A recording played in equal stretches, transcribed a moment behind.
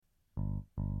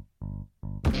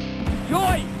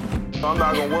I'm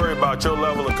not going to worry about your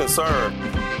level of concern.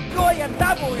 Yoy and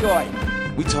double yoy.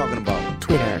 We talking about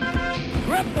Twitter.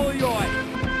 Triple yoy.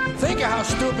 Think of how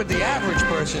stupid the average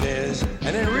person is,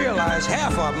 and then realize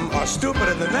half of them are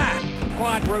stupider than that.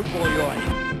 Quadruple yoy.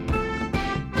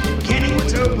 Kenny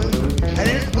was open, and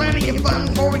there's plenty of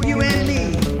fun for you and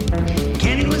me.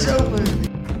 Kenny was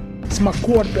open. It's my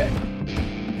quarterback.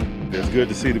 It's good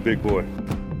to see the big boy.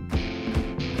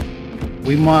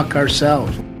 We mock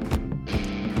ourselves.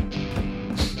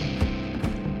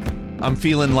 I'm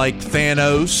feeling like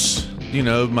Thanos, you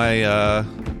know,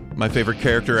 my favorite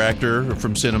character actor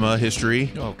from cinema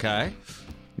history. Okay.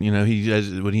 You know,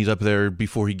 when he's up there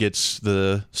before he gets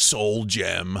the soul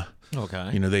gem.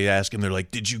 Okay. You know, they ask him, they're like,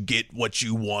 "Did you get what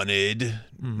you wanted?"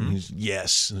 Mm-hmm. And he's,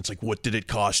 yes. And it's like, "What did it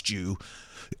cost you?"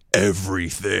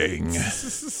 Everything. And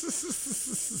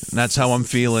that's how I'm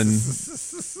feeling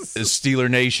as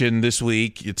Steeler Nation this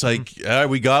week. It's like,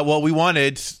 we got what we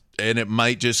wanted, and it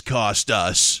might just cost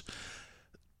us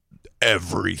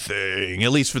everything,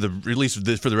 at least for the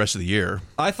rest of the year.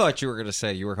 I thought you were going to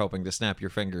say you were hoping to snap your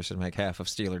fingers and make half of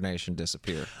Steeler Nation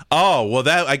disappear. Oh, well,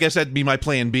 I guess that'd be my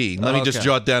plan B. Let me just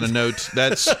jot down a note.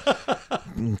 That's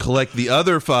collect the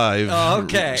other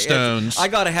 5 stones. I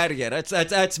got ahead of you.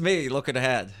 That's me looking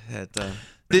ahead.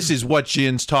 This is what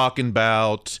Yinz talking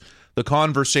about, the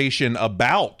conversation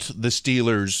about the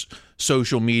Steelers'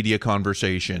 social media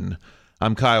conversation.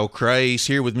 I'm Kyle Kreis.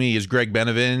 Here with me is Greg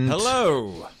Benevent.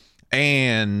 Hello.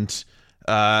 And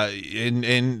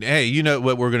hey, you know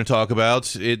what we're going to talk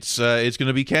about. It's going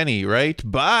to be Kenny, right?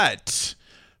 But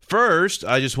first,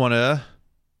 I just want to,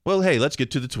 hey, let's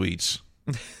get to the tweets.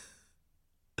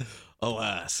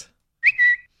 Alas.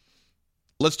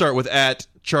 Let's start with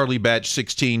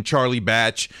 @CharlieBatch16, Charlie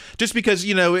Batch. Just because,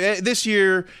 you know, this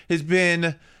year has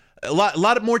been a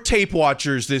lot more tape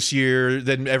watchers this year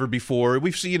than ever before.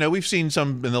 We've seen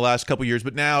some in the last couple years,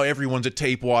 but now everyone's a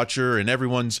tape watcher and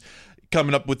everyone's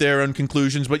coming up with their own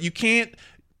conclusions. But you can't.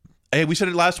 Hey, we said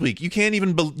it last week. You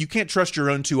can't trust your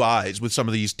own 2 eyes with some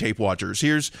of these tape watchers.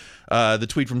 Here's the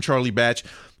tweet from Charlie Batch.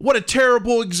 What a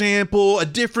terrible example. A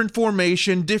different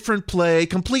formation, different play,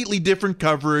 completely different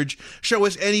coverage. Show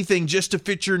us anything just to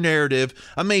fit your narrative.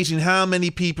 Amazing how many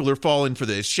people are falling for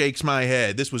this. Shakes my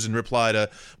head. This was in reply to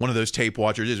one of those tape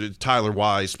watchers. It was Tyler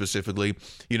Wise specifically.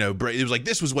 You know, it was like,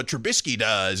 this was what Trubisky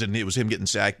does, and it was him getting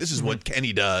sacked. This is what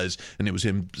Kenny does, and it was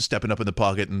him stepping up in the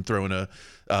pocket and throwing a...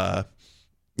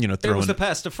 It was the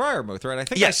pass to Freiermuth, right? I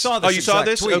think yes. I saw this. Oh, you saw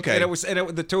this? Tweet, okay. And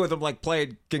the 2 of them like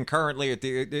played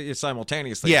concurrently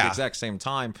simultaneously at the exact same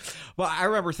time. Well, I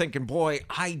remember thinking, boy,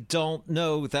 I don't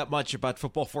know that much about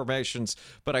football formations,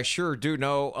 but I sure do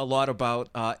know a lot about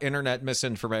internet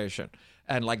misinformation.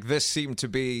 And like this seemed to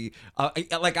be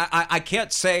I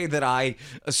can't say that I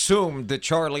assumed that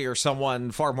Charlie or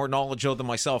someone far more knowledgeable than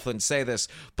myself than say this,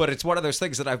 but it's one of those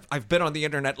things that I've been on the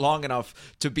internet long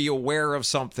enough to be aware of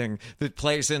something that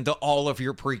plays into all of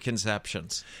your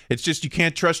preconceptions. It's just you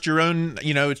can't trust your own.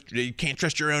 You know, you can't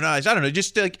trust your own eyes. I don't know.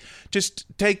 Just I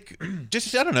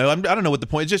don't know. I don't know what the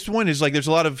point. Just the point is like there's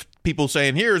a lot of people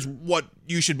saying here's what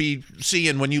you should be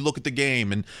seeing when you look at the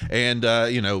game, and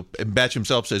Batch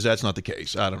himself says that's not the case.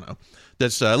 I don't know.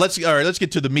 That's let's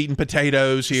get to the meat and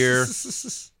potatoes here.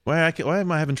 Why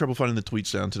am I having trouble finding the tweet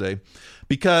sound today?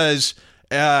 Because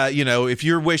if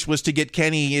your wish was to get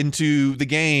Kenny into the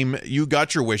game, you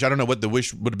got your wish. I don't know what the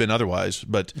wish would have been otherwise,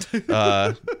 but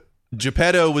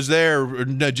Geppetto was there.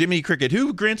 No, Jimmy Cricket.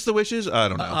 Who grants the wishes? I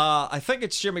don't know. I think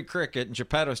it's Jimmy Cricket, and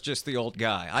Geppetto's just the old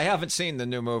guy. I haven't seen the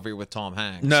new movie with Tom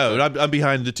Hanks. No, I'm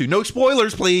behind the 2. No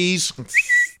spoilers, please.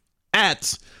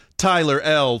 Tyler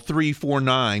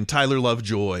L349, Tyler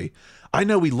Lovejoy. I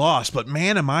know we lost, but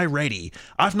man, am I ready.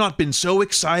 I've not been so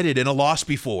excited in a loss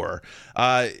before.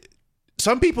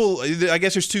 Some people, I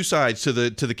guess there's 2 sides to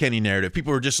the Kenny narrative.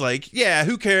 People are just like, yeah,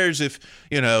 who cares if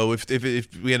we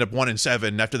end up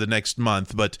 1-7 after the next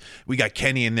month, but we got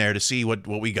Kenny in there to see what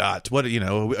we got. What are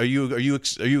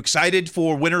you excited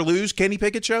for win or lose Kenny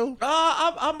Pickett show?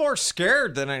 I'm more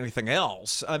scared than anything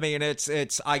else. I mean, I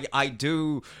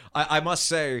must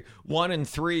say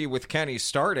 1-3 with Kenny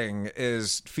starting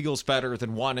feels better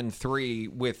than 1-3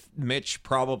 with Mitch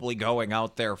probably going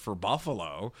out there for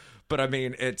Buffalo. But I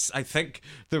mean, I think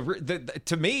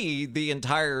to me, the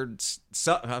entire,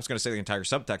 I was going to say the entire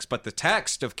subtext, but the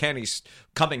text of Kenny's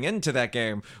coming into that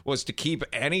game was to keep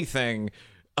anything,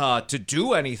 to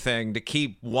do anything to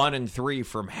keep 1-3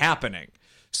 from happening.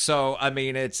 So, I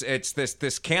mean, this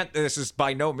is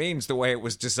by no means the way it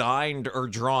was designed or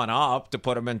drawn up to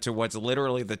put him into what's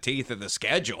literally the teeth of the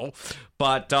schedule.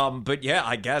 But yeah,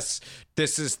 I guess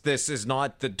this is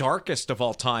not the darkest of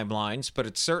all timelines, but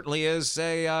it certainly is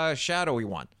a shadowy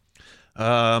one.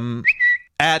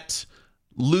 At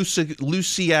Lucial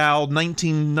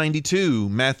 1992,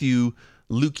 Matthew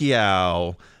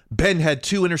Lucial. Ben had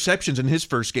 2 interceptions in his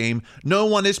first game. No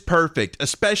one is perfect,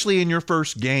 especially in your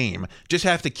first game. Just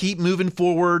have to keep moving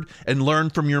forward and learn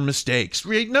from your mistakes.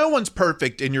 No one's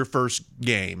perfect in your first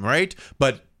game, right?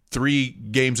 But 3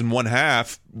 games in 1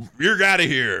 half, you're out of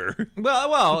here.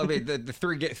 Well, I mean, the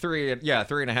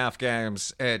 3.5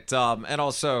 games. And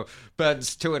also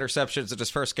Ben's 2 interceptions in his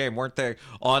first game, weren't they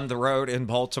on the road in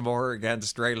Baltimore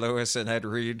against Ray Lewis and Ed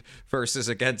Reed versus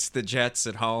against the Jets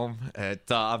at home?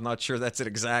 I'm not sure that's an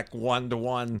exact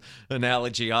 1-to-1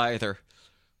 analogy either.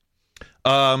 So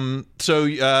I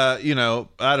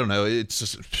don't know. It's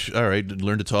just, all right.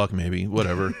 Learn to talk, maybe.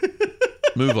 Whatever.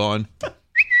 Move on.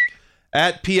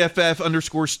 At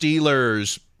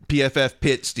PFF_Steelers, PFF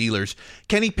Pitt Steelers,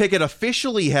 Kenny Pickett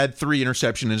officially had 3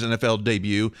 interceptions in his NFL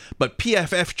debut, but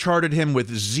PFF charted him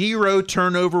with 0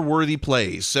 turnover-worthy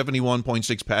plays,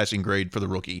 71.6 passing grade for the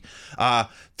rookie.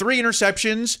 3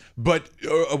 interceptions, but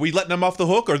are we letting them off the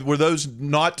hook, or were those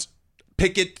not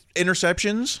Pickett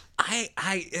interceptions?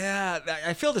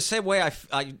 I feel the same way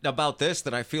about this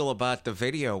that I feel about the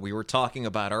video we were talking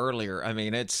about earlier. I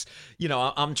mean, it's,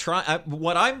 I'm trying.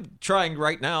 What I'm trying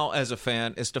right now as a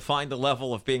fan is to find the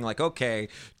level of being like, okay,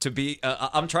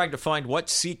 I'm trying to find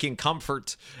what's seeking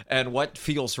comfort and what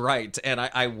feels right. And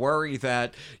I worry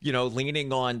that,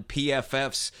 leaning on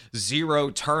PFF's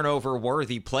 0 turnover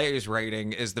worthy plays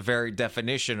rating is the very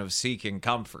definition of seeking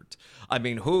comfort. I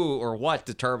mean, who or what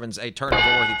determines a turnover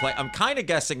worthy play? I'm kind of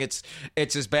guessing it's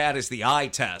as bad as the eye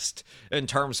test in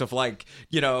terms of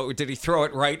did he throw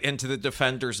it right into the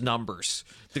defender's numbers?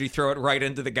 Did he throw it right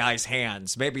into the guy's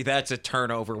hands? Maybe that's a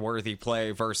turnover-worthy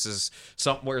play versus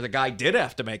something where the guy did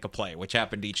have to make a play, which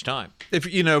happened each time. If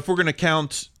we're going to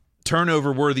count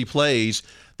turnover-worthy plays,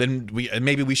 then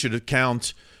maybe we should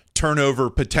count turnover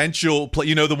potential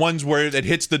play, the ones where it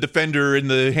hits the defender in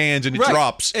the hands and it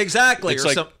drops. Exactly.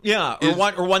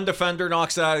 Or one defender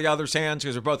knocks it out of the other's hands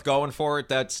because they're both going for it.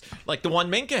 That's like the one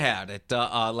Minka had at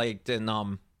late in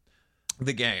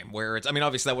the game, where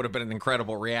obviously that would have been an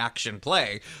incredible reaction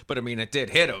play, but it did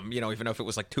hit him, even if it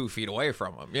was like 2 feet away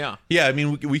from him. Yeah,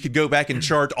 we could go back and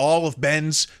chart all of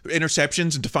Ben's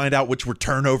interceptions and to find out which were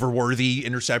turnover worthy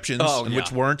interceptions and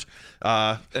which weren't.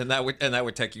 And that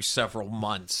would take you several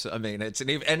months.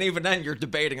 Even then you're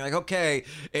debating like, okay,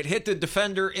 it hit the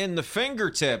defender in the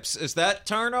fingertips. Is that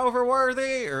turnover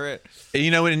worthy?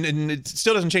 And it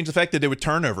still doesn't change the fact that they would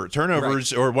turnover.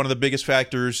 Turnovers are one of the biggest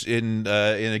factors in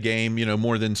a game,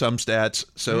 more than some stats.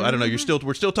 So I don't know.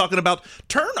 We're still talking about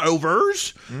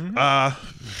turnovers. All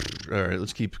right,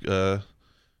 let's keep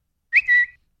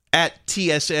at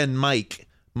TSN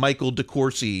Michael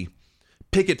DeCourcy.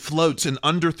 Pickett floats an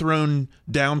underthrown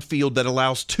downfield that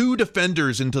allows 2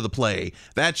 defenders into the play.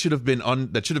 That should have been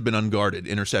unguarded.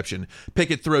 Interception.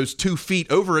 Pickett throws 2 feet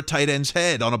over a tight end's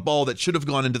head on a ball that should have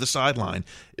gone into the sideline.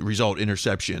 Result,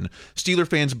 interception. Steeler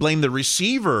fans blame the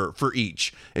receiver for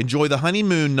each. Enjoy the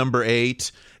honeymoon, number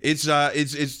 8. It's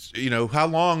how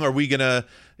long are we gonna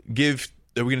give?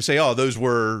 Are we going to say, those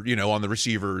were, on the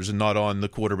receivers and not on the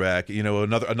quarterback?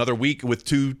 Another week with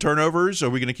 2 turnovers? Are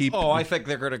we going to keep? I think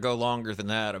they're going to go longer than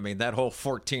that. That whole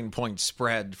 14-point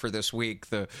spread for this week,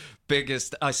 the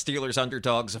biggest Steelers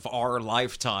underdogs of our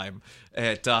lifetime.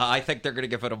 I think they're going to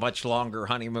give it a much longer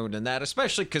honeymoon than that,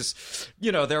 especially because,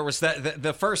 there was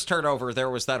the first turnover, there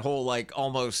was that whole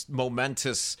almost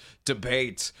momentous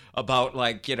debate about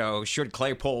should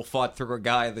Claypool fought through a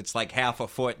guy that's like half a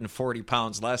foot and 40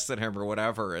 pounds less than him or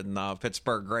whatever, and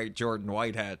Pittsburgh great Jordan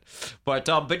Whitehead. But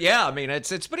yeah, but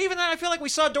even then I feel like we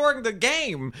saw during the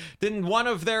game, didn't one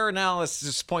of their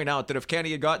analysts point out that if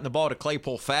Kenny had gotten the ball to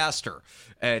Claypool faster,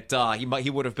 he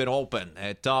would have been open.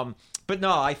 But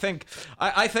no, I think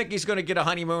he's going to get a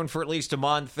honeymoon for at least a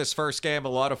month. This first game, a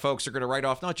lot of folks are going to write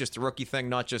off not just the rookie thing,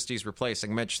 not just he's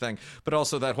replacing Mitch thing, but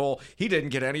also that whole he didn't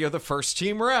get any of the first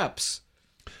team reps.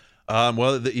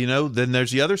 Then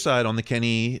there's the other side on the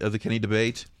Kenny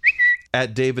debate.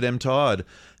 At David M. Todd,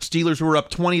 Steelers were up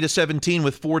 20-17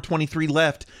 with 4:23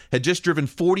 left, had just driven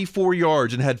 44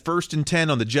 yards and had 1st and 10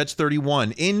 on the Jets'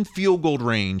 31 in field goal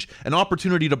range, an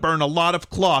opportunity to burn a lot of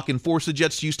clock and force the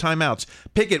Jets to use timeouts.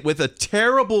 Pickett with a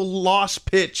terrible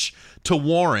lost pitch to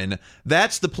Warren.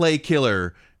 That's the play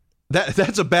killer.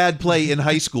 That's a bad play in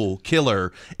high school.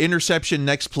 Killer. Interception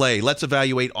next play. Let's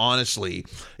evaluate honestly.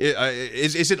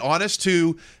 Is it honest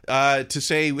to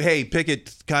say, hey,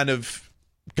 Pickett kind of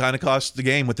cost the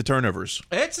game with the turnovers?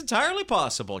 It's entirely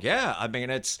possible. Yeah.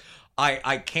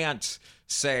 I can't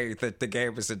say that the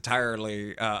game is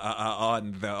entirely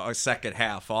on the second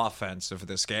half offense of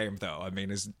this game, though. I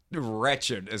mean, as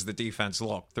wretched as the defense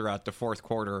looked throughout the fourth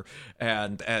quarter,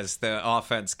 and as the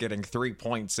offense getting 3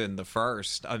 points in the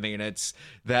first, I mean,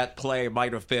 that play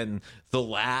might have been the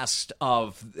last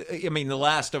of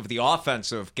the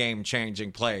offensive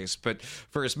game-changing plays, but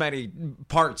for as many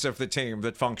parts of the team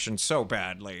that functioned so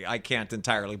badly, I can't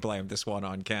entirely blame this one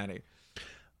on Kenny.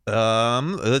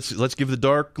 Let's give the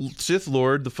Dark Sith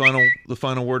Lord the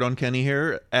final word on Kenny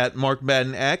here. At Mark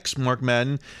Madden X, Mark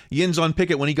Madden, Yinz on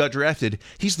Pickett when he got drafted.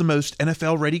 He's the most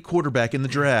NFL-ready quarterback in the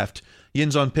draft.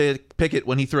 Yinz on Pickett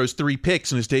when he throws 3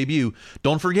 picks in his debut.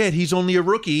 Don't forget, he's only a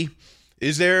rookie.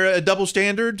 Is there a double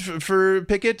standard for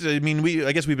Pickett? I mean,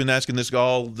 I guess we've been asking this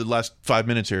all the last 5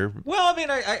 minutes here. Well, I mean,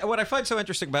 what I find so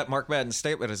interesting about Mark Madden's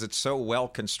statement is it's so well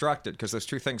constructed because those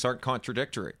two things aren't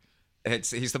contradictory.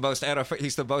 He's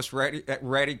the most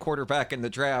ready quarterback in the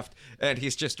draft, and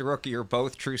he's just a rookie are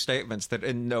both true statements that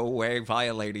in no way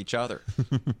violate each other.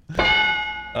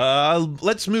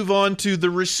 Let's move on to the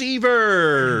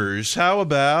receivers. How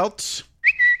about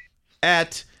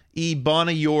at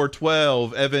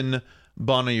eBonayor12, Evan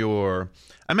Bonayor?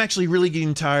 I'm actually really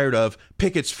getting tired of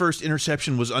Pickett's first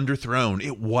interception was underthrown.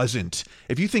 It wasn't.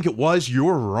 If you think it was,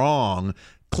 you're wrong.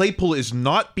 Claypool is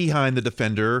not behind the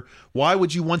defender. Why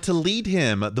would you want to lead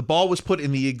him? The ball was put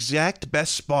in the exact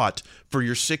best spot for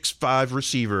your 6'5"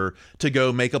 receiver to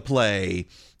go make a play.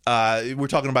 We're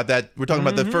talking about that. We're talking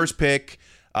about the first pick,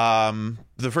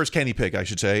 the first Kenny pick, I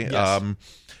should say. Yes.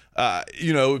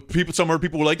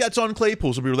 People were like, that's on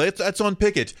Claypool. Some people were like, that's on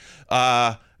Pickett.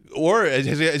 Or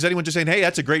is anyone just saying, hey,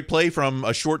 that's a great play from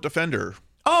a short defender?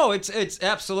 Oh, it's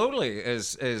absolutely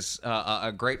is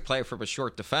a great play from a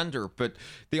short defender. But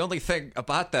the only thing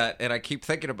about that, and I keep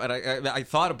thinking about, I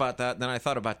thought about that, and then I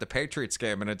thought about the Patriots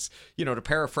game, and it's, to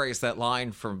paraphrase that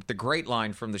line from the great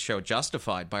line from the show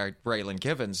Justified by Raylan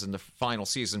Givens in the final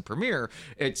season premiere.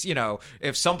 It's,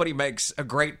 if somebody makes a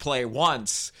great play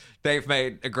once, they've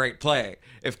made a great play.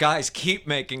 If guys keep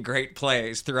making great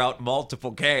plays throughout multiple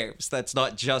games, that's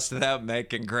not just them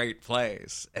making great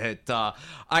plays. I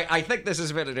think this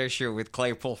has been an issue with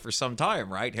Claypool for some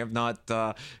time, right? Him not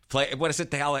play. What is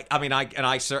it?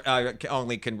 I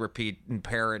only can repeat and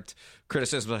parrot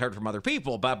criticisms I heard from other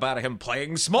people about him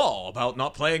playing small, about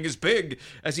not playing as big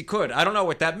as he could. I don't know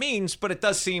what that means, but it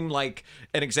does seem like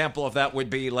an example of that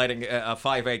would be letting a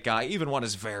 5'8" guy, even one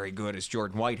as very good as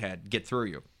Jordan Whitehead, get through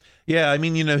you. Yeah, I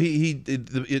mean,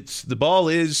 it's the ball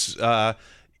is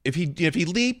if he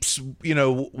leaps,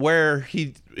 where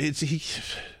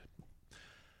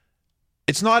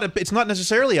it's not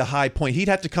necessarily a high point. He'd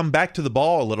have to come back to the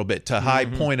ball a little bit to high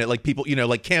point it, like people,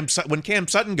 like when Cam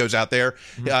Sutton goes out there,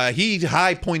 he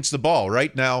high points the ball.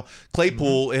 Right now,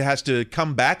 Claypool it has to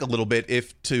come back a little bit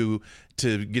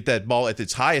to get that ball at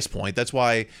its highest point. That's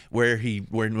why when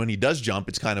he does jump,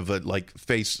 it's kind of a like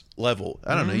face level.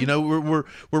 I don't know.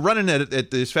 We're running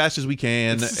at as fast as we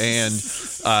can, and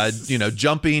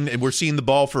jumping, and we're seeing the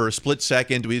ball for a split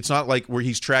second. It's not like where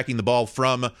he's tracking the ball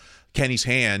from Kenny's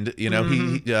hand.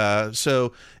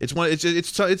 So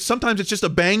it's sometimes it's just a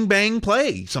bang bang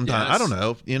play. Sometimes I don't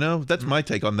know. That's my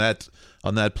take on that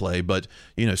play. But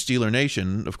Steeler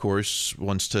Nation, of course,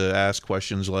 wants to ask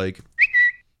questions like,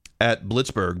 at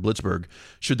Blitzberg,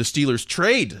 should the Steelers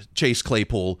trade Chase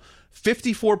Claypool?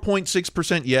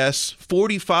 54.6% yes,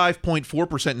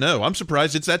 45.4% no. I'm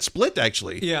surprised it's that split,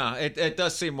 actually. Yeah, it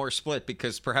does seem more split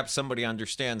because perhaps somebody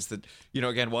understands that,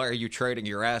 again, why are you trading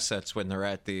your assets when they're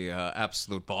at the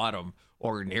absolute bottom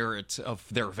or near it of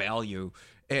their value?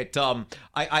 Again,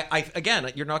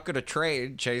 you're not going to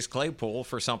trade Chase Claypool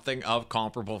for something of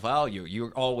comparable value.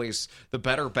 You're always the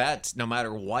better bet, no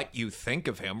matter what you think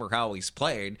of him or how he's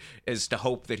played, is to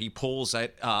hope that he pulls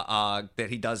it, that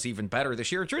he does even better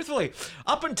this year. Truthfully,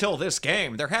 up until this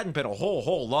game, there hadn't been a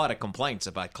whole lot of complaints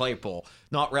about Claypool,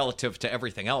 not relative to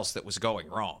everything else that was going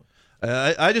wrong.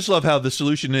 I just love how the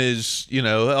solution is,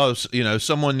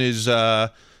 someone is.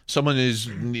 Someone is,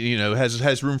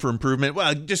 has room for improvement.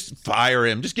 Well, just fire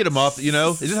him. Just get him up.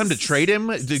 Is it time to trade him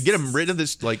to get him rid of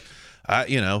this? But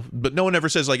no one ever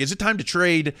says is it time to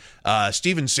trade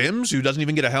Steven Sims, who doesn't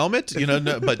even get a helmet?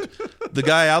 But the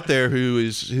guy out there who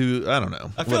I don't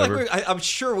know. I feel like I'm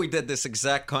sure we did this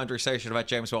exact conversation about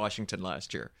James Washington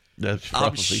last year.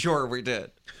 I'm sure we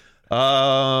did.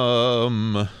 Let's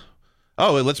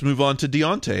move on to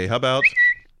Deontay. How about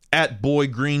at Boy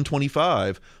Green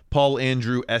 25? Paul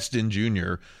Andrew Eston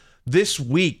Jr. This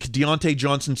week, Deontay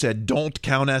Johnson said, "Don't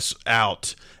count us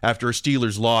out." After a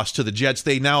Steelers loss to the Jets,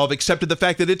 they now have accepted the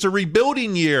fact that it's a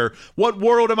rebuilding year. What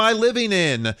world am I living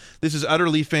in? This is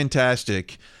utterly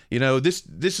fantastic. This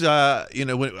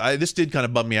did kind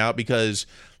of bum me out because,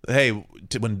 hey,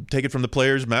 take it from the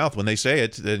player's mouth when they say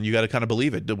it, then you got to kind of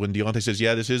believe it. When Deontay says,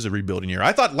 "Yeah, this is a rebuilding year,"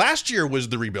 I thought last year was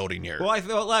the rebuilding year. Well, I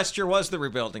thought last year was the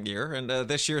rebuilding year, and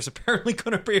this year is apparently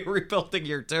going to be a rebuilding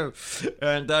year too.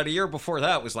 And the year before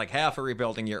that was like half a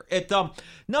rebuilding year. I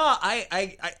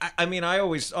mean, I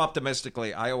always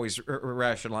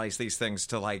rationalize these things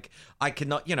to like, I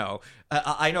cannot,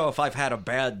 I know if I've had a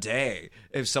bad day,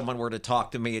 if someone were to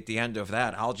talk to me at the end of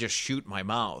that, I'll just shoot my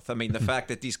mouth. I mean, the fact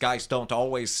that these guys don't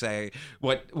always say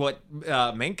what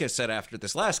Minka said after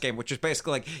this last game, which is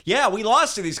basically like, yeah, we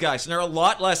lost to these guys and they're a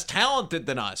lot less talented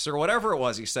than us, or whatever it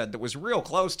was he said that was real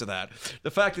close to that.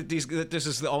 The fact that this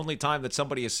is the only time that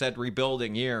somebody has said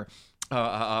rebuilding year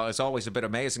is always a bit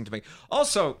amazing to me.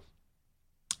 Also,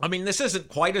 I mean, this isn't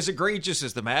quite as egregious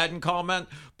as the Madden comment,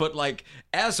 but like,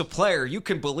 as a player, you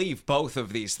can believe both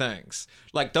of these things.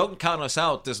 Like, don't count us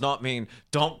out does not mean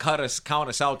don't count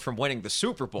us out from winning the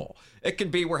Super Bowl. It can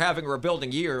be we're having a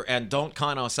rebuilding year and don't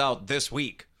count us out this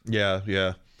week.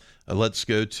 Yeah. Let's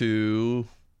go to,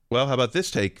 well, how about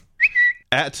this take?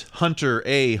 At Hunter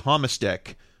A.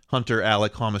 Homistek. Hunter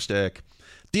Alec Homistek.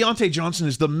 Deontay Johnson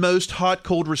is the most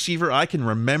hot-cold receiver I can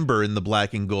remember in the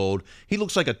black and gold. He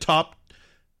looks like a top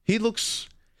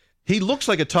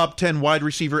 10 wide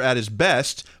receiver at his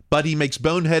best, but he makes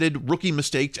boneheaded rookie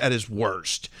mistakes at his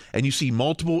worst. And you see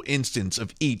multiple instances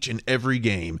of each and every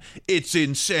game. It's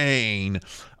insane.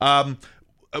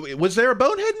 Was there a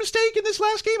bonehead mistake in this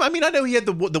last game? I mean, I know he had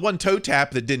the one toe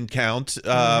tap that didn't count,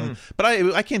 but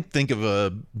I can't think of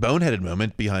a boneheaded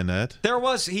moment behind that.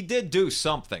 He did do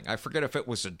something. I forget if it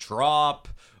was a drop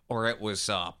or it was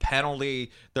a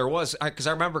penalty. There was, because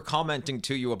I remember commenting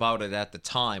to you about it at the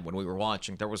time when we were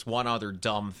watching. There was one other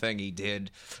dumb thing he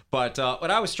did. But what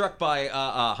I was struck by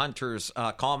Hunter's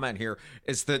comment here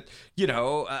is that,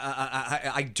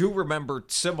 I do remember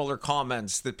similar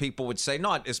comments that people would say,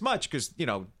 not as much because,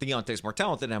 Deontay's more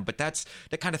talented than him, but that's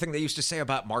the kind of thing they used to say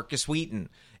about Marcus Wheaton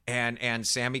and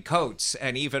Sammy Coates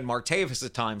and even Martavis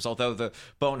at times, although the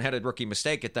boneheaded rookie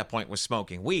mistake at that point was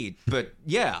smoking weed. But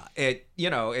yeah,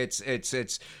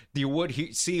 it's you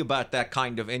would see about that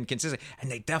kind of inconsistency,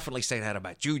 and they definitely say that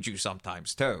about Juju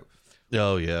sometimes too.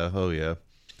 Oh yeah.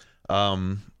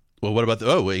 Well, what about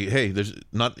there's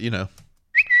not,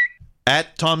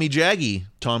 at Tommy Jaggy.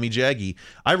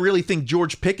 I really think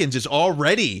George Pickens is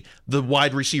already the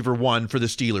wide receiver one for the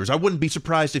Steelers. I wouldn't be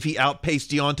surprised if he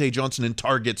outpaced Deontay Johnson in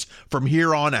targets from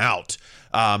here on out.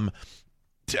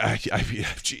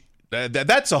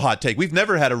 That's a hot take. We've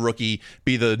never had a rookie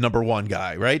be the number one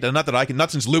guy, right?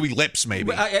 Not since Louis Lips,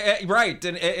 maybe. Right,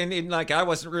 and like I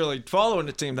wasn't really following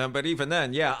the team then, but even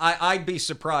then, yeah, I'd be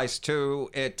surprised too.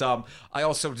 I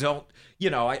also don't.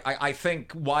 I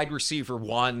think wide receiver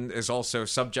one is also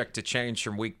subject to change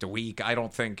from week to week. I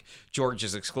don't think George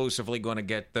is exclusively going to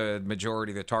get the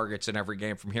majority of the targets in every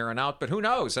game from here on out, but who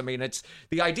knows? I mean, it's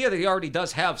the idea that he already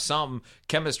does have some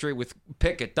chemistry with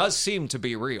Pickett does seem to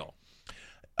be real.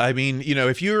 I mean,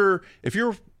 if you're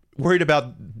worried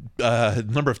about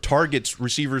number of targets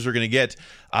receivers are going to get,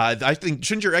 I think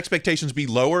shouldn't your expectations be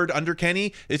lowered under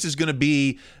Kenny? This is going to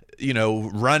be,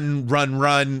 run,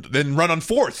 then run on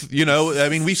fourth. I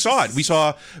mean, we saw it. We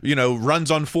saw,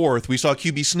 runs on fourth. We saw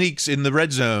QB sneaks in the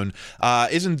red zone.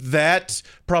 Isn't that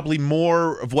probably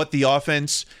more of what the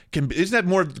offense can? Isn't that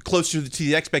more closer to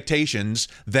the expectations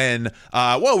than,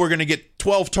 we're going to get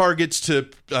 12 targets to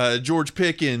George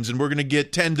Pickens, and we're going to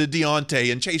get 10 to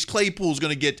Deontay, and Chase Claypool's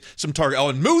going to get some target. Oh,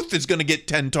 and Muth is going to get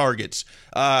 10 targets.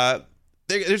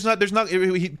 Kenny's not going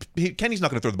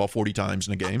to throw the ball 40 times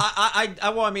in a game. I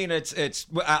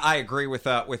agree with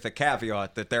the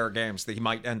caveat that there are games that he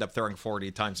might end up throwing 40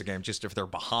 times a game just if they're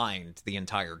behind the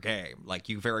entire game. Like,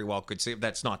 you very well could see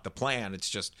that's not the plan. It's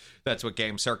just that's what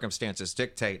game circumstances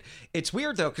dictate. It's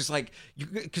weird though,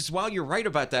 because while you're right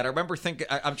about that, I remember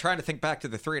I'm trying to think back to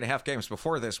the 3.5 games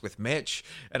before this with Mitch,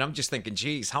 and I'm just thinking,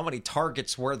 geez, how many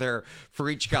targets were there for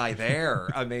each guy there?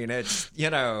 I mean, I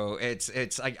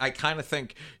kind of think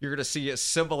you're going to see a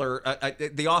similar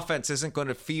the offense isn't going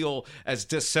to feel as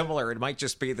dissimilar. It might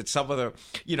just be that some of the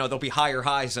there'll be higher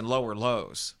highs and lower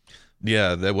lows.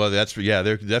 Yeah, there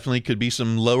definitely could be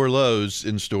some lower lows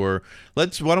in store. Why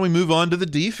don't we move on to the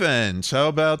defense? How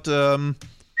about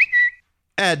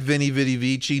at Vinny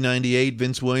Vici 98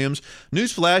 Vince Williams?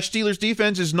 Newsflash: Steelers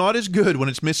defense is not as good when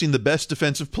it's missing the best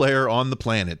defensive player on the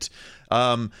planet.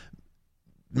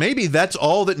 maybe that's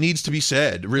all that needs to be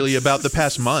said, really, about the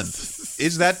past month.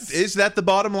 Is that the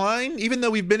bottom line? Even though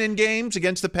we've been in games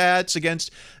against the Pats, against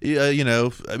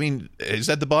is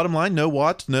that the bottom line? No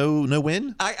what? No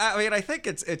win? I mean, I think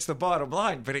it's the bottom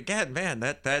line. But again, man,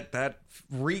 that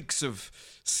reeks of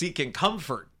seeking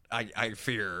comfort. I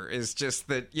fear is just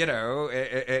that,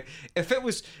 if it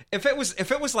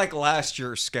was like last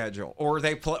year's schedule, or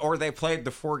they played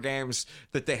the 4 games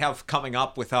that they have coming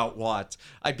up without Watt,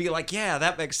 I'd be like, yeah,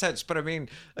 that makes sense. But I mean,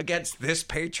 against this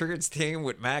Patriots team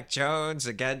with Mac Jones,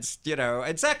 against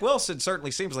and Zach Wilson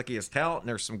certainly seems like he has talent, and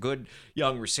there's some good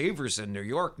young receivers in New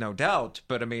York, no doubt.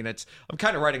 But I mean, I'm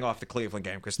kind of writing off the Cleveland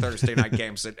game because Thursday night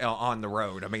games on the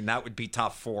road. I mean, that would be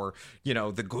tough for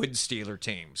the good Steeler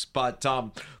teams, but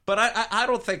I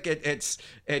don't think it's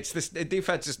this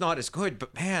defense is not as good.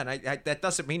 But man, that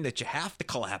doesn't mean that you have to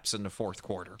collapse in the fourth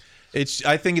quarter.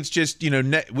 I think it's just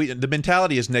the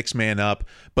mentality is next man up,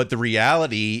 but the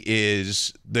reality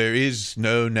is there is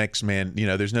no next man.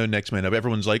 There's no next man up.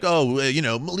 Everyone's like,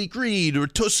 Malik Reed or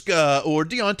Tuska or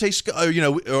Deontay Scott,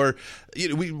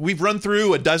 we've run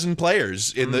through a dozen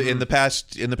players in the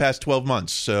past 12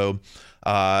 months. So.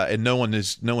 And no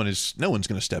one's going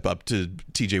to step up to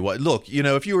TJ Watt. Look,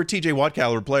 if you were a TJ Watt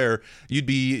caliber player, you'd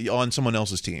be on someone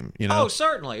else's team. Oh,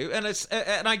 certainly, and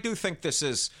I do think this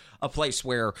is a place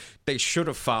where they should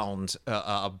have found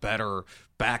a better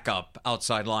backup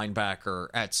outside linebacker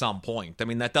at some point. I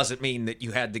mean, that doesn't mean that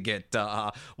you had to get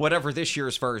whatever this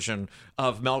year's version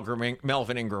of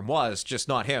Melvin Ingram was, just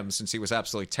not him, since he was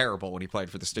absolutely terrible when he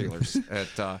played for the Steelers.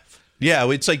 Yeah,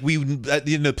 it's like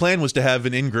the plan was to have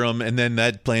an Ingram, and then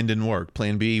that plan didn't work.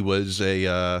 Plan B was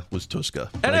Tuska.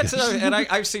 And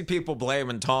I've seen people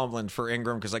blaming Tomlin for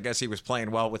Ingram because I guess he was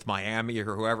playing well with Miami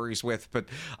or whoever he's with, but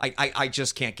I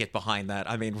just can't get behind that.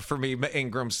 I mean, for me,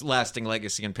 Ingram's lasting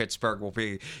legacy in Pittsburgh will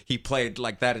be he played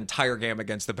like that entire game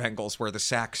against the Bengals where the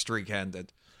sack streak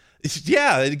ended.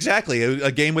 Yeah, exactly.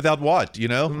 A game without Watt,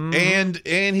 and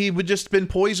he would just been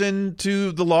poison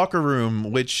to the locker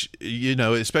room, which,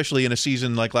 especially in a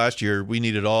season like last year, we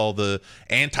needed all the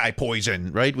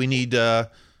anti-poison, right? We need, what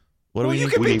do we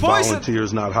need? We need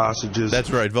volunteers, not hostages.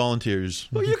 That's right, volunteers.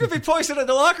 Well, you could be poison in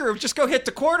the locker room. Just go hit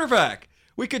the quarterback.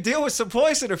 We could deal with some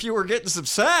poison if you were getting some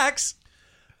sacks.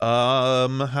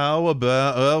 How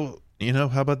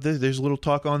about this? There's a little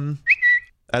talk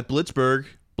at Blitzburg.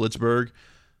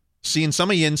 Seeing some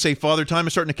of Yinz say Father Time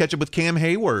is starting to catch up with Cam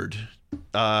Hayward.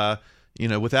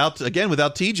 Without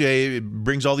TJ, it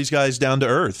brings all these guys down to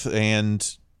earth,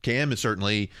 and Cam is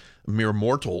certainly a mere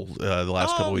mortal the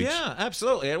last couple weeks. Yeah,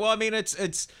 absolutely. Well, I mean,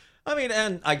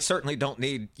 and I certainly don't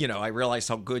need, I realize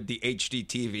how good the HD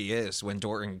TV is when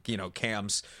during,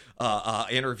 Cam's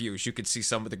interviews, you could see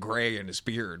some of the gray in his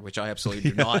beard, which I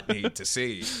absolutely do not need to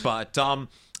see. But,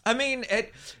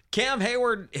 Cam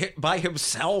Hayward by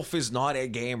himself is not a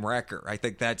game wrecker. I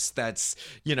think that's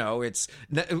it's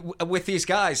with these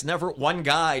guys, one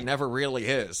guy never really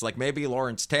is. Like maybe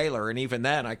Lawrence Taylor, and even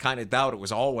then, I kind of doubt it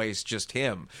was always just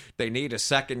him. They need a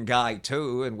second guy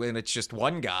too, and when it's just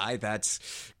one guy, that's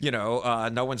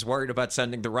no one's worried about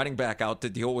sending the running back out to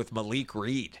deal with Malik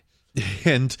Reed.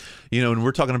 And when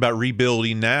we're talking about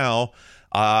rebuilding now.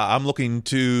 I'm looking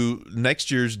to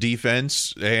next year's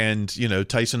defense, and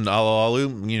Tyson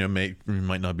Alualu,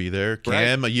 might not be there.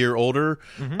 Cam, right. A year older.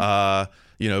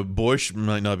 Mm-hmm. Bush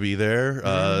might not be there.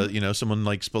 Someone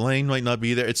like Spillane might not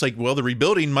be there. It's like, well, the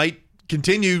rebuilding might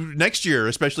continue next year,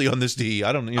 especially on this D.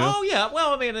 I don't know. Oh yeah,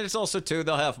 well, I mean, it's also too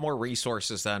they'll have more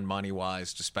resources than money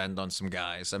wise to spend on some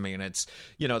guys. I mean, it's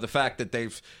the fact that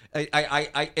they've.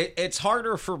 It's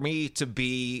harder for me to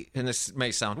be, and this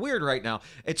may sound weird right now.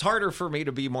 It's harder for me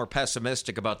to be more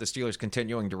pessimistic about the Steelers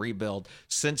continuing to rebuild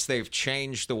since they've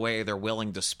changed the way they're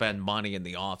willing to spend money in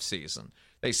the offseason.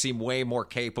 They seem way more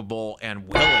capable and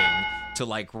willing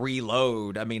to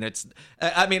reload. I mean, it's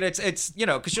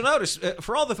because you'll notice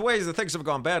for all the ways that things have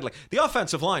gone badly, the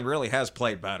offensive line really has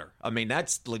played better. I mean,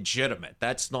 that's legitimate.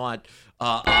 That's not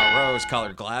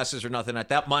rose-colored glasses or nothing.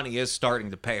 That money is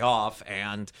starting to pay off,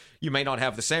 and you may not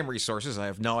have the same resources. I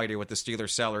have no idea what the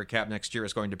Steelers' salary cap next year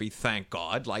is going to be. Thank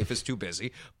God, life is too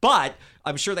busy. But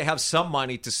I'm sure they have some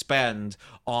money to spend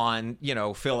on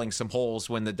filling some holes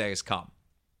when the days come.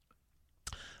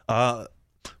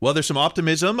 Well, there's some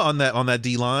optimism on that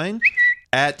D line.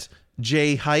 At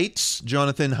J Heights,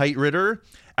 Jonathan Heitritter.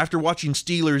 After watching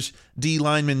Steelers D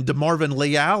lineman DeMarvin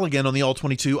Leal again on the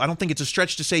All-22, I don't think it's a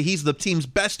stretch to say he's the team's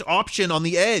best option on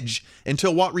the edge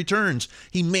until Watt returns.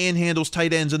 He manhandles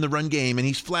tight ends in the run game, and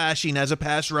he's flashing as a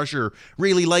pass rusher.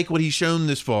 Really like what he's shown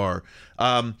this far.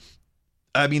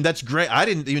 I mean, that's great. I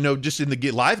didn't, just in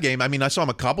the live game. I mean, I saw him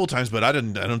a couple of times, but I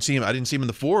didn't see him. I didn't see him in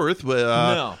the fourth. But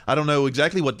No. I don't know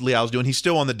exactly what Liao's doing. He's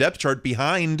still on the depth chart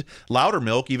behind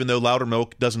Loudermilk, even though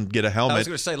Loudermilk doesn't get a helmet. I was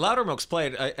going to say Loudermilk's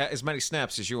played as many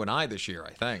snaps as you and I this year,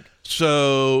 I think.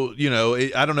 So,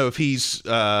 I don't know if he's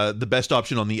the best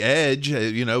option on the edge.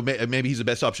 Maybe he's the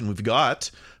best option we've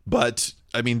got. But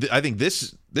I mean, I think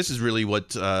this is really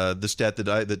what the stat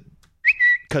that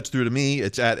cuts through to me.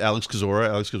 It's at Alex Kozora.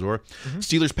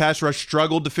 Steelers pass rush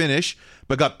struggled to finish,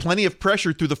 but got plenty of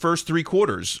pressure through the first three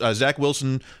quarters. Zach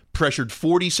Wilson pressured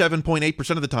 47.8%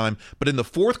 of the time, but in the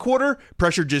fourth quarter,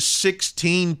 pressured just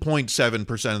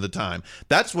 16.7% of the time.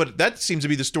 That seems to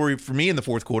be the story for me in the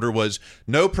fourth quarter, was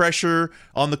no pressure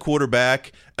on the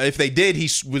quarterback. If they did, he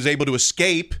was able to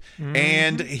escape,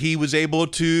 and he was able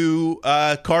to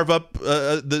carve up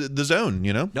the zone,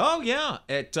 Oh, yeah.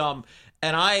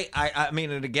 And I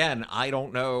mean, and again, I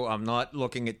don't know. I'm not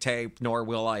looking at tape, nor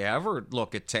will I ever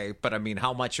look at tape. But I mean,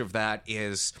 how much of that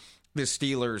is the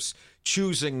Steelers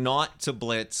choosing not to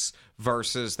blitz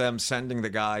versus them sending the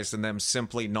guys and them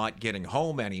simply not getting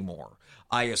home anymore?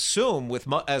 I assume,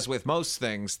 as with most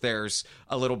things, there's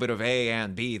a little bit of A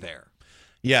and B there.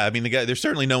 Yeah, I mean, there's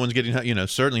certainly no one's getting,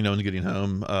 certainly no one's getting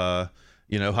home.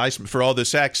 Highsmith, for all the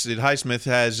sacks that Highsmith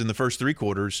has in the first three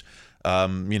quarters.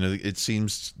 It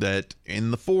seems that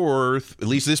in the fourth, at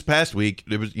least this past week,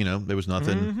 there was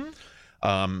nothing.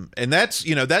 And that's,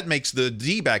 that makes the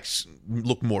D-backs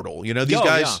look mortal.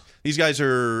 These guys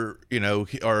are,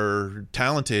 are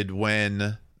talented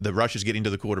when the rush is getting to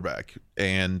the quarterback.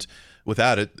 And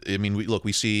without it, I mean,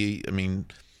 we see,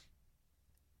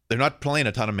 they're not playing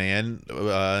a ton of man,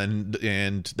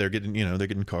 and they're getting, they're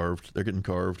getting carved.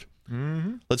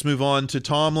 Mm-hmm. Let's move on to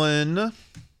Tomlin.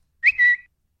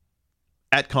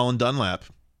 At Colin Dunlap.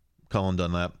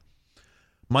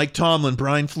 Mike Tomlin,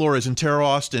 Brian Flores, and Tara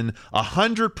Austin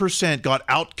 100% got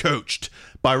outcoached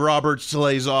by Robert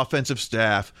Salay's offensive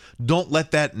staff. Don't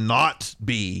let that not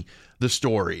be the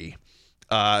story.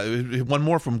 One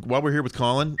more from while we're here with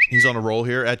Colin. He's on a roll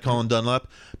here at Colin Dunlap.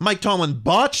 Mike Tomlin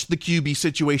botched the QB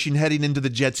situation heading into the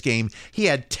Jets game. He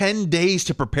had 10 days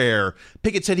to prepare.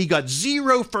 Pickett said he got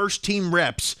 0 first-team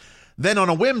reps. Then on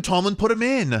a whim, Tomlin put him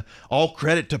in. All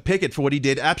credit to Pickett for what he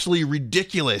did. Absolutely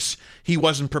ridiculous. He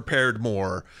wasn't prepared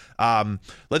more.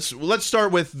 Let's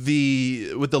start with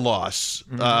the loss.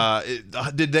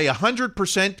 Did they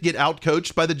 100% get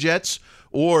outcoached by the Jets,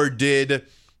 or did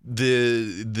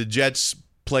the Jets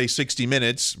play 60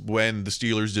 minutes when the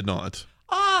Steelers did not?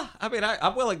 I mean,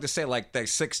 I'm willing to say like they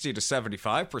 60 to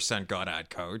 75% got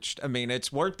outcoached. I mean,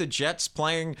 it's worth the Jets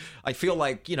playing. I feel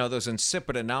like, those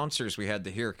insipid announcers we had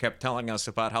to hear kept telling us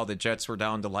about how the Jets were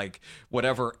down to like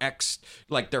whatever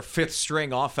like their fifth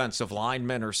string offensive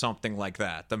lineman or something like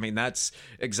that. I mean, that's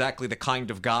exactly the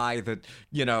kind of guy that,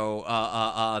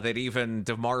 that even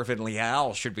DeMarvin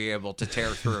Leal should be able to tear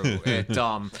through.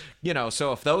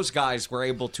 So if those guys were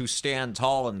able to stand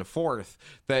tall in the fourth,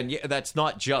 then that's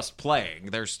not just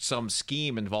playing. There's some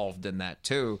scheme involved in that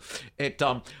too.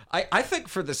 I think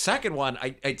for the second one,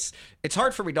 it's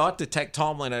hard for me not to take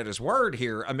Tomlin at his word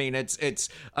here. I mean, it's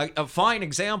a fine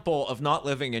example of not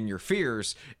living in your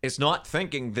fears is not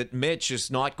thinking that Mitch is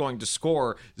not going to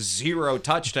score 0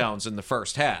 touchdowns in the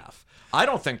first half. I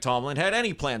don't think Tomlin had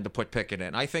any plan to put Pickett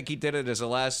in. I think he did it as a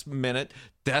last-minute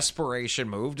desperation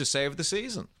move to save the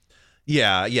season.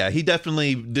 Yeah, he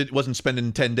definitely wasn't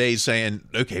spending 10 days saying,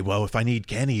 okay, well, if I need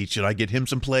Kenny, should I get him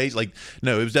some plays? Like,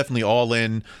 no, it was definitely all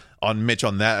in on Mitch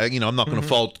on that. I'm not going to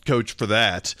fault Coach for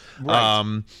that.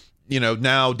 Right.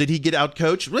 Now, did he get out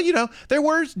coached?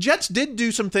 Well, Jets did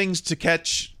do some things to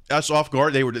catch us off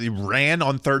guard. They ran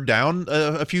on third down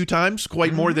a few times,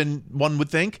 quite more than one would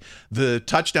think. The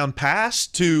touchdown pass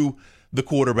to the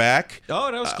quarterback.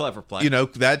 Oh, that was a clever play.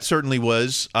 That certainly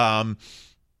was.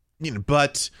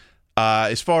 But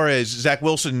as far as Zach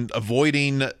Wilson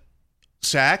avoiding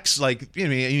sacks,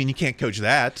 you can't coach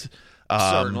that.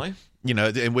 Certainly.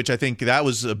 In which I think that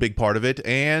was a big part of it,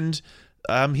 and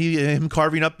him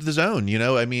carving up the zone.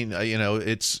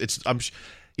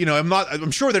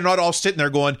 I'm sure they're not all sitting there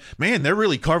going, man, they're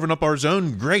really carving up our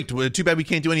zone. Great. Too bad we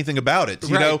can't do anything about it.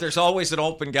 Right. There's always an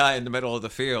open guy in the middle of the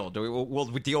field. We'll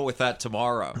deal with that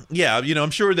tomorrow. Yeah.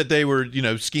 I'm sure that they were,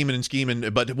 scheming,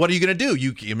 but what are you going to do?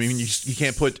 You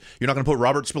can't you're not going to put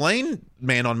Robert Spillane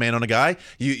man on a guy.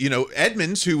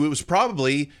 Edmonds, who was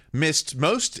probably missed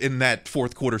most in that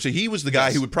fourth quarter. So he was the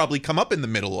guy who would probably come up in the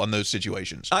middle on those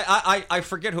situations. I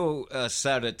forget who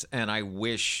said it, and I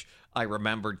wish I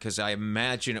remembered because I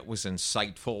imagine it was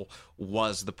insightful,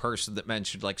 was the person that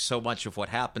mentioned like so much of what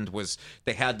happened was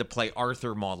they had to play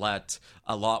Arthur Mollett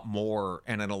a lot more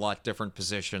and in a lot different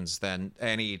positions than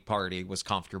any party was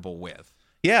comfortable with.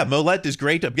 Yeah, Mollett is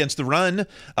great against the run.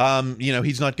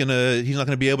 He's not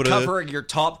gonna be able to covering your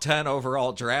top 10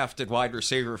 overall drafted wide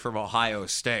receiver from Ohio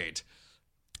State.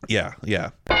 Yeah.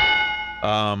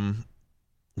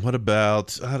 What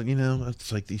about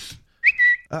it's like these.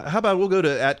 How about we'll go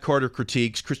to @Carter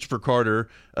Critiques, Christopher Carter.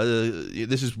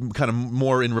 This is kind of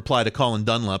more in reply to Colin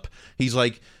Dunlap. He's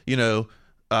like,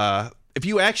 if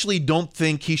you actually don't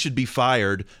think he should be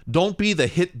fired, don't be the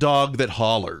hit dog that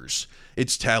hollers.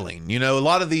 It's telling. A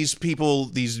lot of these people,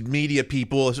 these media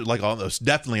people, like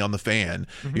definitely on the Fan,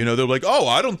 they're like, oh,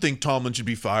 I don't think Tomlin should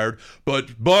be fired.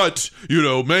 But,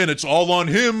 man, it's all on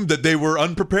him that they were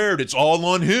unprepared. It's all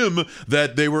on him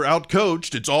that they were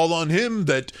outcoached. It's all on him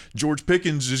that George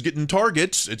Pickens is getting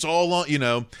targets. It's all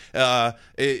on, are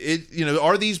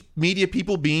these media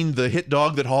people being the hit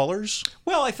dog that hollers?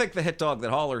 Well, I think the hit dog that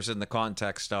hollers in the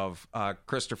context of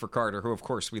Christopher Carter, who, of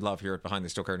course, we love here at Behind the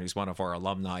Steel Curtain. He's one of our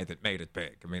alumni that made it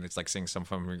big. I mean, it's like seeing some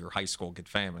from your high school get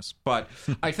famous. But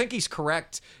I think he's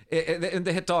correct. In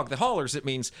the hit dog that hollers, it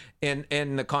means in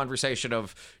the conversation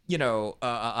of,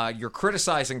 you're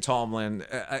criticizing Tomlin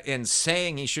and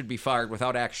saying he should be fired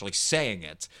without actually saying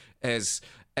it as...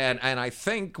 And I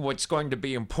think what's going to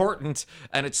be important,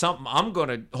 and it's something I'm going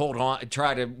to hold on and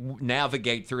try to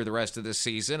navigate through the rest of this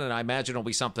season, and I imagine it'll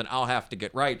be something I'll have to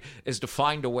get right, is to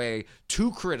find a way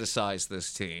to criticize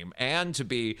this team and to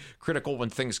be critical when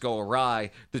things go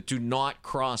awry that do not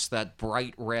cross that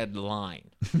bright red line.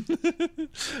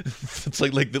 It's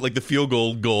like the field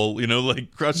goal,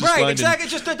 like cross this line. Right, exactly.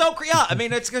 Just don't. Yeah, I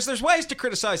mean, it's because there's ways to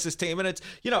criticize this team, and it's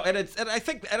and I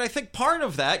think part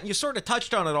of that, and you sort of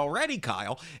touched on it already,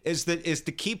 Kyle, is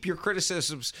to keep your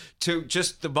criticisms to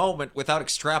just the moment without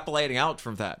extrapolating out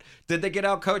from that. Did they get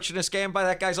out coached in this game by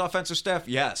that guy's offensive staff?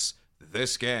 Yes,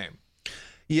 this game.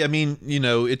 Yeah, I mean,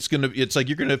 it's like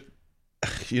you're gonna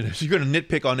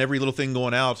nitpick on every little thing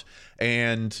going out,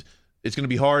 and it's gonna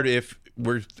be hard if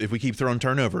we keep throwing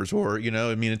turnovers, or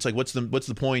it's like what's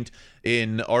the point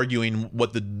in arguing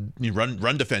what the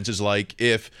run defense is like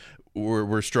if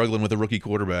we're struggling with a rookie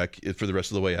quarterback for the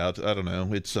rest of the way out? I don't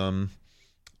know. It's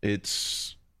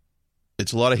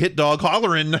a lot of hit dog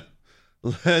hollering.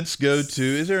 Let's go to.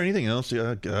 Is there anything else?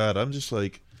 Oh God, I'm just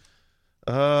like,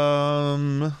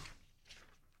 Oh,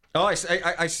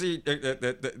 I see.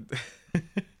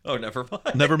 Oh, never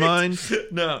mind. Never mind.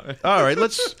 No. All right,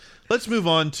 let's move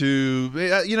on to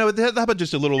how about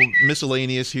just a little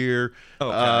miscellaneous here.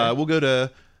 Okay. We'll go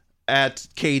to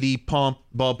 @KD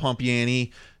Bob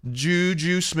Pompiani.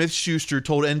 Juju Smith-Schuster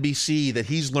told NBC that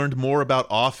he's learned more about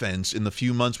offense in the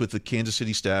few months with the Kansas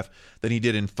City staff than he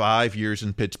did in 5 years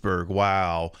in Pittsburgh.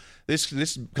 Wow.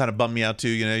 This kind of bummed me out too.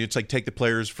 It's like take the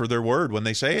players for their word when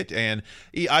they say it. And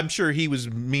I'm sure he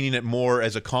was meaning it more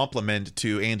as a compliment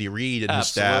to Andy Reid and his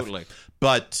staff.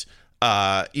 But,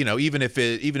 even if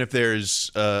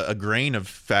there's a grain of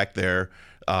fact there,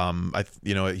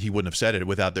 he wouldn't have said it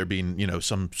without there being,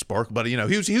 some spark. But,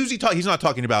 he's not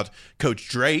talking about Coach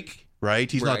Drake,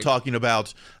 right? He's not talking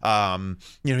about,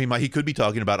 he could be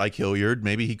talking about Ike Hilliard.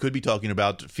 Maybe he could be talking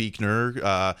about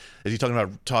Fiechner. Is he talking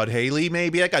about Todd Haley?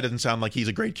 Maybe that guy doesn't sound like he's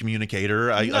a great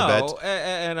communicator. I bet.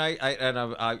 And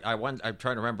I'm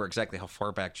trying to remember exactly how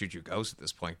far back Juju goes at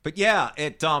this point. But yeah,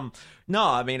 it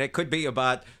could be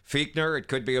about Fiechner. It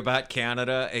could be about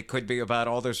Canada. It could be about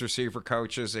all those receiver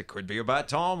coaches. It could be about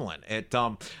Tomlin. I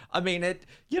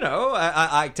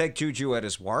take Juju at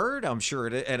his word. I'm sure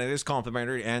it is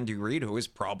complimentary to Andy Reid, who is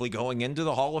probably going into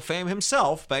the Hall of Fame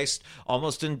himself, based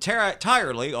almost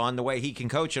entirely on the way he can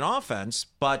coach an offense.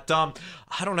 But I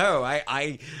don't know.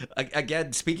 I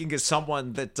again, speaking as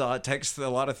someone that takes a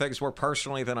lot of things more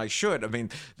personally than I should. I mean,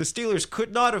 the Steelers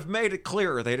could not have made it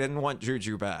clearer they didn't want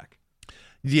Juju back.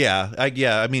 Yeah, I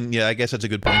guess that's a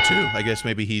good point too. I guess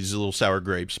maybe he's a little sour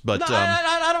grapes, but no,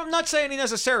 I'm not saying he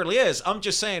necessarily is. I'm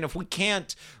just saying if we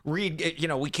can't read,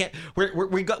 we can't.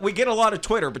 We get a lot of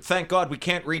Twitter, but thank God we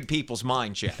can't read people's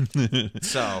minds yet.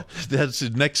 So that's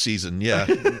next season, yeah.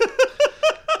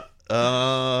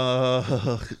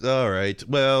 All right.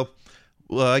 Well,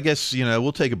 I guess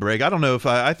we'll take a break. I don't know if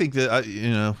I think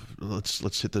that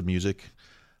let's hit the music.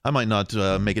 I might not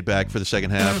make it back for the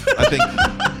second half.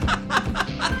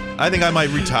 I think I might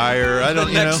retire. I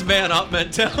don't, next man up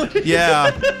mentality.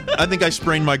 Yeah, I think I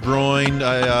sprained my groin.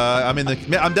 I'm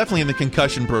definitely in the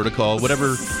concussion protocol.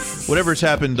 Whatever's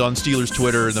happened on Steelers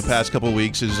Twitter in the past couple of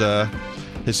weeks has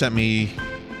sent me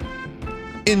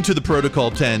into the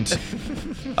protocol tent.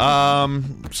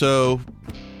 So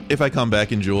If I come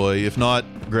back, enjoy. If not,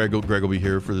 Greg will be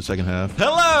here for the second half.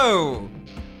 Hello!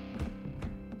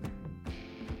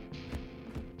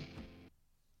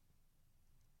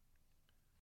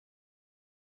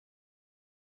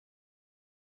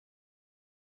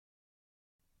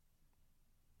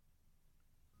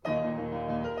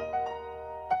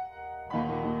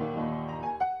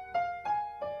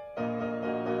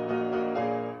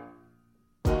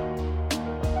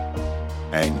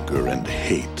 Anger and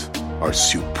hate are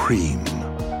supreme.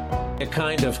 A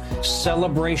kind of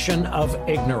celebration of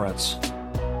ignorance.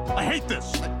 I hate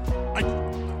this.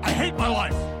 I hate my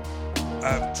life.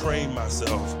 I've trained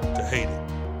myself to hate it.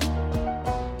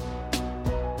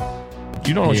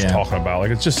 You don't know what you're talking about. Like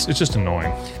it's just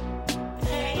annoying.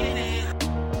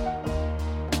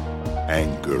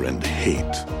 Anger and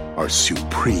hate are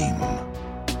supreme.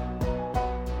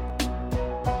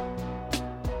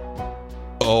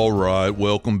 All right,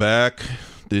 welcome back.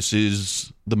 This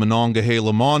is the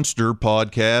Monongahela Monster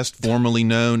podcast, formerly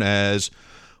known as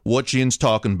What Yinz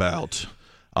Talkin' Bout.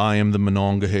 I am the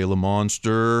Monongahela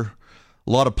Monster. A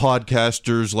lot of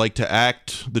podcasters like to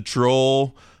act the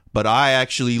troll, but I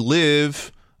actually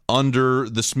live under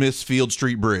the Smithfield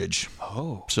Street Bridge.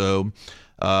 Oh. So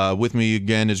with me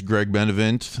again is Greg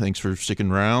Benevent. Thanks for sticking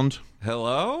around.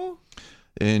 Hello?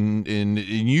 And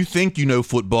you think you know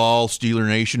football, Steeler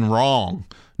Nation, wrong.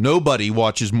 Nobody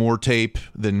watches more tape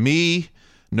than me.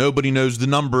 Nobody knows the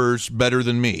numbers better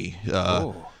than me.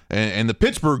 And the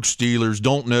Pittsburgh Steelers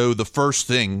don't know the first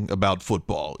thing about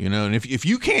football, you know. And if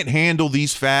you can't handle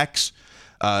these facts,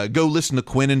 go listen to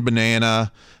Quinn and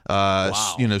Banana.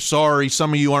 Wow. You know, sorry,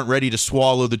 some of you aren't ready to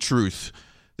swallow the truth.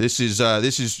 This is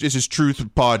truth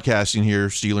podcasting here,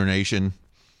 Steeler Nation.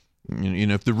 You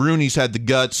know, if the Rooneys had the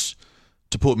guts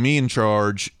to put me in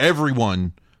charge,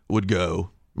 everyone would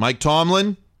go. Mike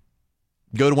Tomlin,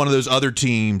 go to one of those other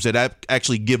teams that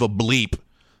actually give a bleep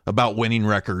about winning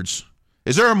records.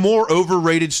 Is there a more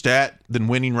overrated stat than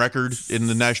winning record in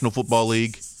the National Football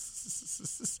League?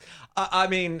 I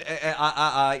mean,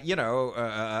 I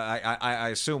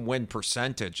assume win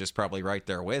percentage is probably right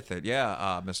there with it.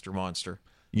 Yeah, Mr. Monster.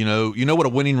 You know what a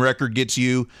winning record gets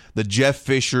you? The Jeff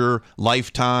Fisher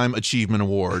Lifetime Achievement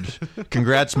Award.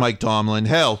 Congrats, Mike Tomlin.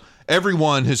 Hell,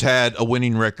 everyone has had a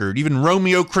winning record. Even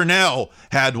Romeo Crennel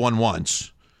had one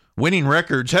once. Winning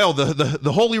records. Hell,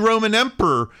 the Holy Roman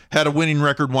Emperor had a winning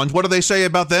record once. What do they say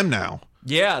about them now?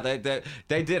 Yeah,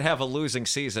 they did have a losing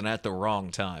season at the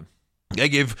wrong time. They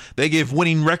give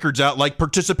winning records out like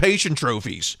participation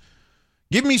trophies.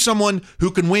 Give me someone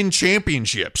who can win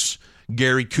championships.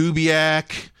 Gary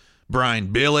Kubiak,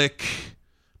 Brian Billick,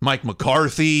 Mike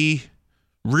McCarthy,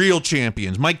 real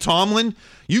champions. Mike Tomlin,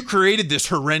 you created this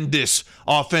horrendous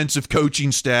offensive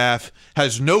coaching staff,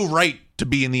 has no right to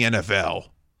be in the NFL.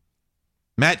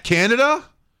 Matt Canada,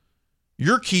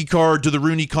 your key card to the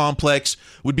Rooney complex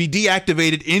would be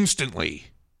deactivated instantly.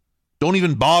 Don't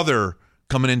even bother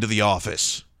coming into the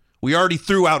office. We already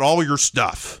threw out all your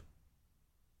stuff.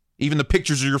 Even the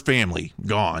pictures of your family,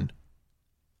 gone.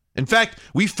 In fact,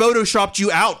 we photoshopped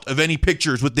you out of any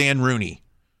pictures with Dan Rooney.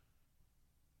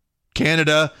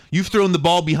 Canada, you've thrown the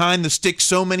ball behind the stick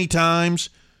so many times.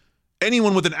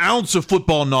 Anyone with an ounce of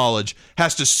football knowledge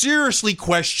has to seriously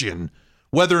question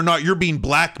whether or not you're being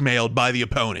blackmailed by the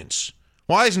opponents.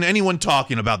 Why isn't anyone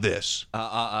talking about this?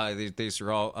 These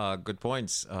are all good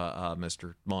points,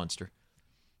 Mr. Monster.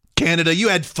 Canada, you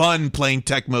had fun playing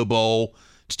Tecmo Bowl.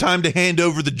 It's time to hand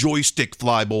over the joystick,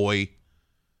 flyboy.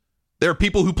 There are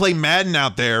people who play Madden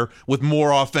out there with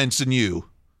more offense than you.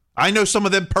 I know some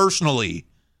of them personally.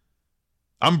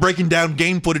 I'm breaking down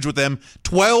game footage with them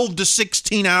 12 to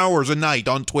 16 hours a night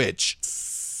on Twitch.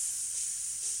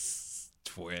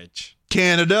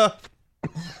 Canada,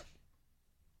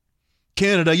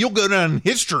 you'll go down in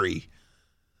history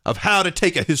of how to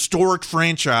take a historic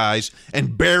franchise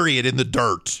and bury it in the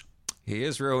dirt. He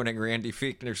is ruining Randy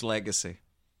Fichtner's legacy.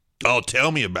 Oh,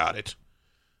 tell me about it.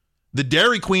 The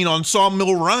Dairy Queen on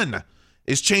Sawmill Run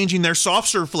is changing their soft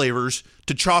serve flavors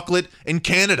to chocolate in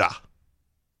Canada.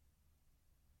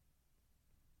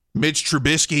 Mitch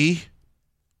Trubisky.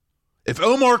 If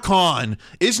Omar Khan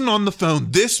isn't on the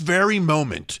phone this very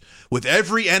moment with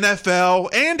every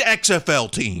NFL and XFL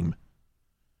team,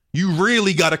 you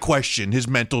really got to question his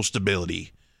mental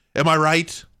stability. Am I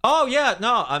right? Oh, yeah.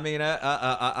 No, I mean,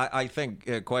 I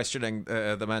think questioning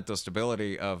the mental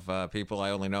stability of people I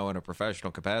only know in a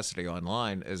professional capacity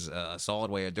online is a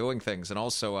solid way of doing things. And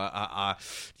also, I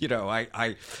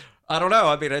don't know.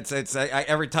 I mean, it's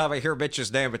every time I hear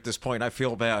Mitch's name at this point, I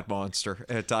feel bad, Monster.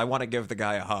 I want to give the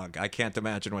guy a hug. I can't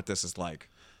imagine what this is like.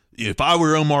 If I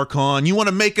were Omar Khan, you want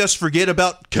to make us forget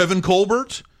about Kevin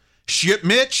Colbert? Ship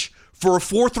Mitch for a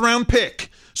 4th-round pick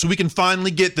so we can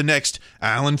finally get the next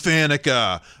Alan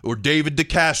Faneca or David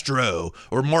DeCastro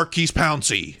or Marquise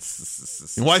Pouncey.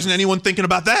 And why isn't anyone thinking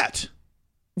about that?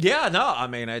 Yeah, no, I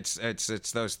mean, it's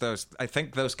those. I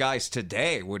think those guys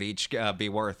today would each be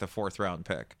worth a 4th-round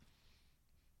pick.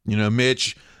 You know,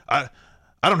 Mitch, I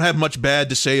don't have much bad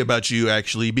to say about you,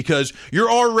 actually, because you're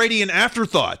already an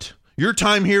afterthought. Your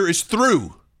time here is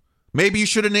through. Maybe you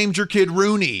should have named your kid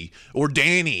Rooney or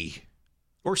Danny.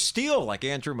 Or Steele, like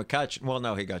Andrew McCutcheon. Well,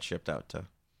 no, he got shipped out, too.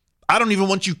 I don't even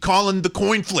want you calling the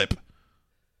coin flip.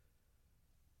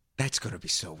 That's going to be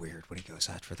so weird when he goes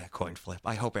out for that coin flip.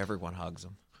 I hope everyone hugs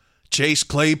him. Chase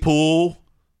Claypool.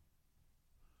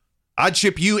 I'd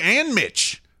ship you and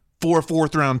Mitch for a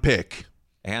 4th-round pick.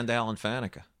 And Alan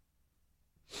Faneca.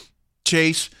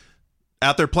 Chase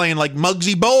out there playing like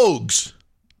Muggsy Bogues.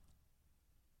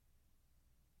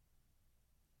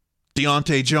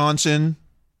 Deontay Johnson.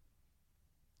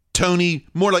 Tony,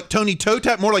 more like Tony Toe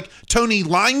Tap, more like Tony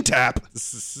Line Tap.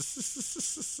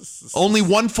 Only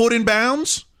 1 foot in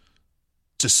bounds?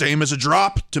 It's the same as a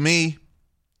drop to me.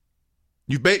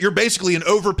 You're basically an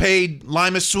overpaid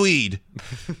Lima Swede.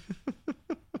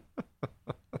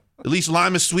 At least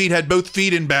Lima Swede had both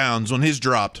feet in bounds when his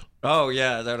dropped. Oh,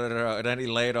 yeah. No. And then he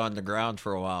laid on the ground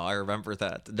for a while. I remember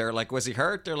that. They're like, was he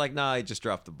hurt? They're like, nah, he just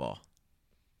dropped the ball.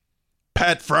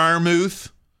 Pat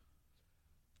Freiermuth.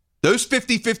 Those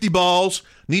 50-50 balls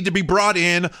need to be brought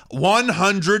in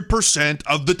 100%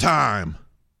 of the time.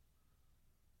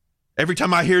 Every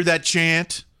time I hear that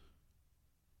chant,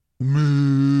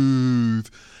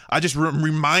 move, I just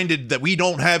reminded that we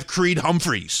don't have Creed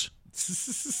Humphreys.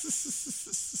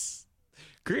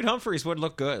 Creed Humphreys would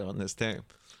look good on this team.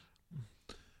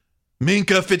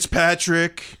 Minkah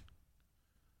Fitzpatrick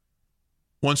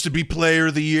wants to be player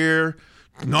of the year,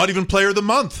 not even player of the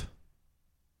month.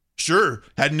 Sure,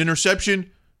 had an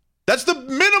interception. That's the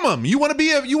minimum. You want to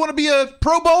be a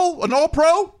Pro Bowl, an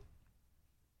All-Pro?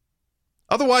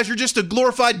 Otherwise, you're just a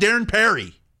glorified Darren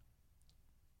Perry.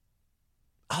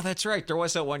 Oh, that's right. There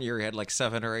was that one year he had like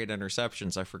 7 or 8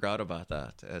 interceptions. I forgot about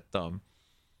that.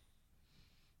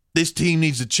 This team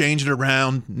needs to change it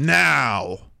around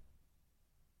now.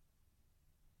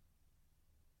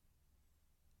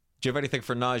 Do you have anything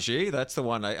for Najee? That's the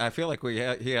one. I feel like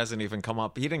he hasn't even come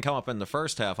up. He didn't come up in the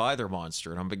first half either,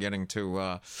 Monster. And I'm beginning to,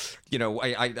 a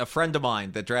friend of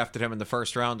mine that drafted him in the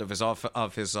first round of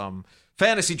his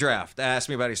fantasy draft asked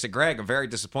me about it. He said, Greg, I'm very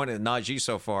disappointed in Najee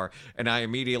so far. And I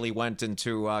immediately went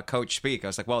into coach speak. I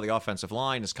was like, well, the offensive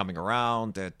line is coming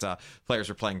around. That players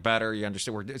are playing better. You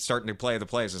understand? We're starting to play the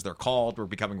plays as they're called. We're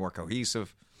becoming more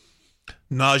cohesive.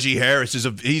 Najee Harris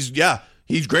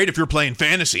he's great if you're playing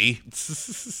fantasy.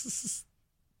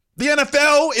 The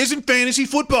NFL isn't fantasy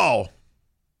football.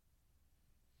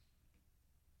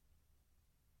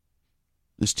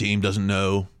 This team doesn't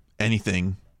know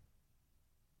anything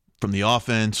from the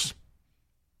offense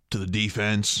to the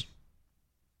defense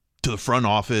to the front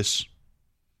office.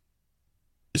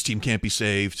 This team can't be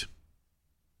saved.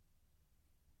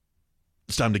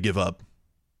 It's time to give up.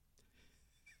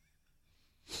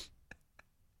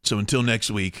 So until next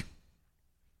week.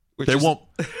 There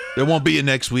won't be a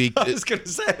next week. I was going to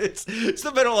say, it's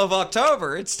the middle of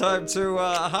October. It's time to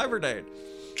hibernate.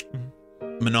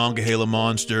 Monongahela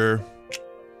Monster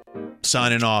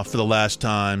signing off for the last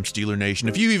time, Steeler Nation.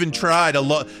 If you even try to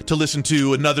listen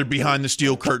to another Behind the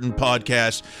Steel Curtain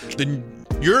podcast, then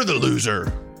you're the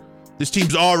loser. This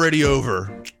team's already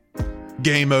over.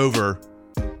 Game over.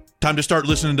 Time to start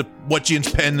listening to what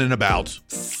Yinz penning about.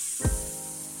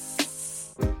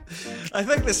 I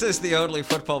think this is the only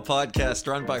football podcast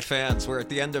run by fans where at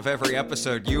the end of every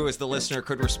episode, you as the listener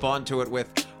could respond to it with,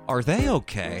 are they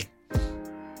okay?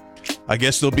 I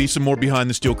guess there'll be some more Behind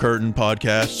the Steel Curtain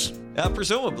podcasts.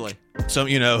 Presumably. So,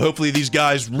 hopefully these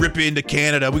guys rip into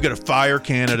Canada. We got to fire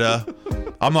Canada.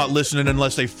 I'm not listening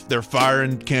unless they're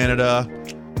firing Canada,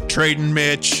 trading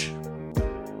Mitch,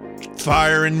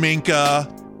 firing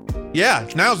Minkah. Yeah,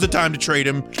 now's the time to trade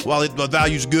him while the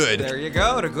value's good. There you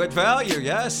go, to good value,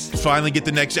 yes. Finally get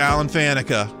the next Alan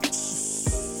Faneca.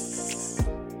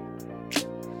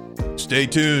 Stay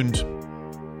tuned.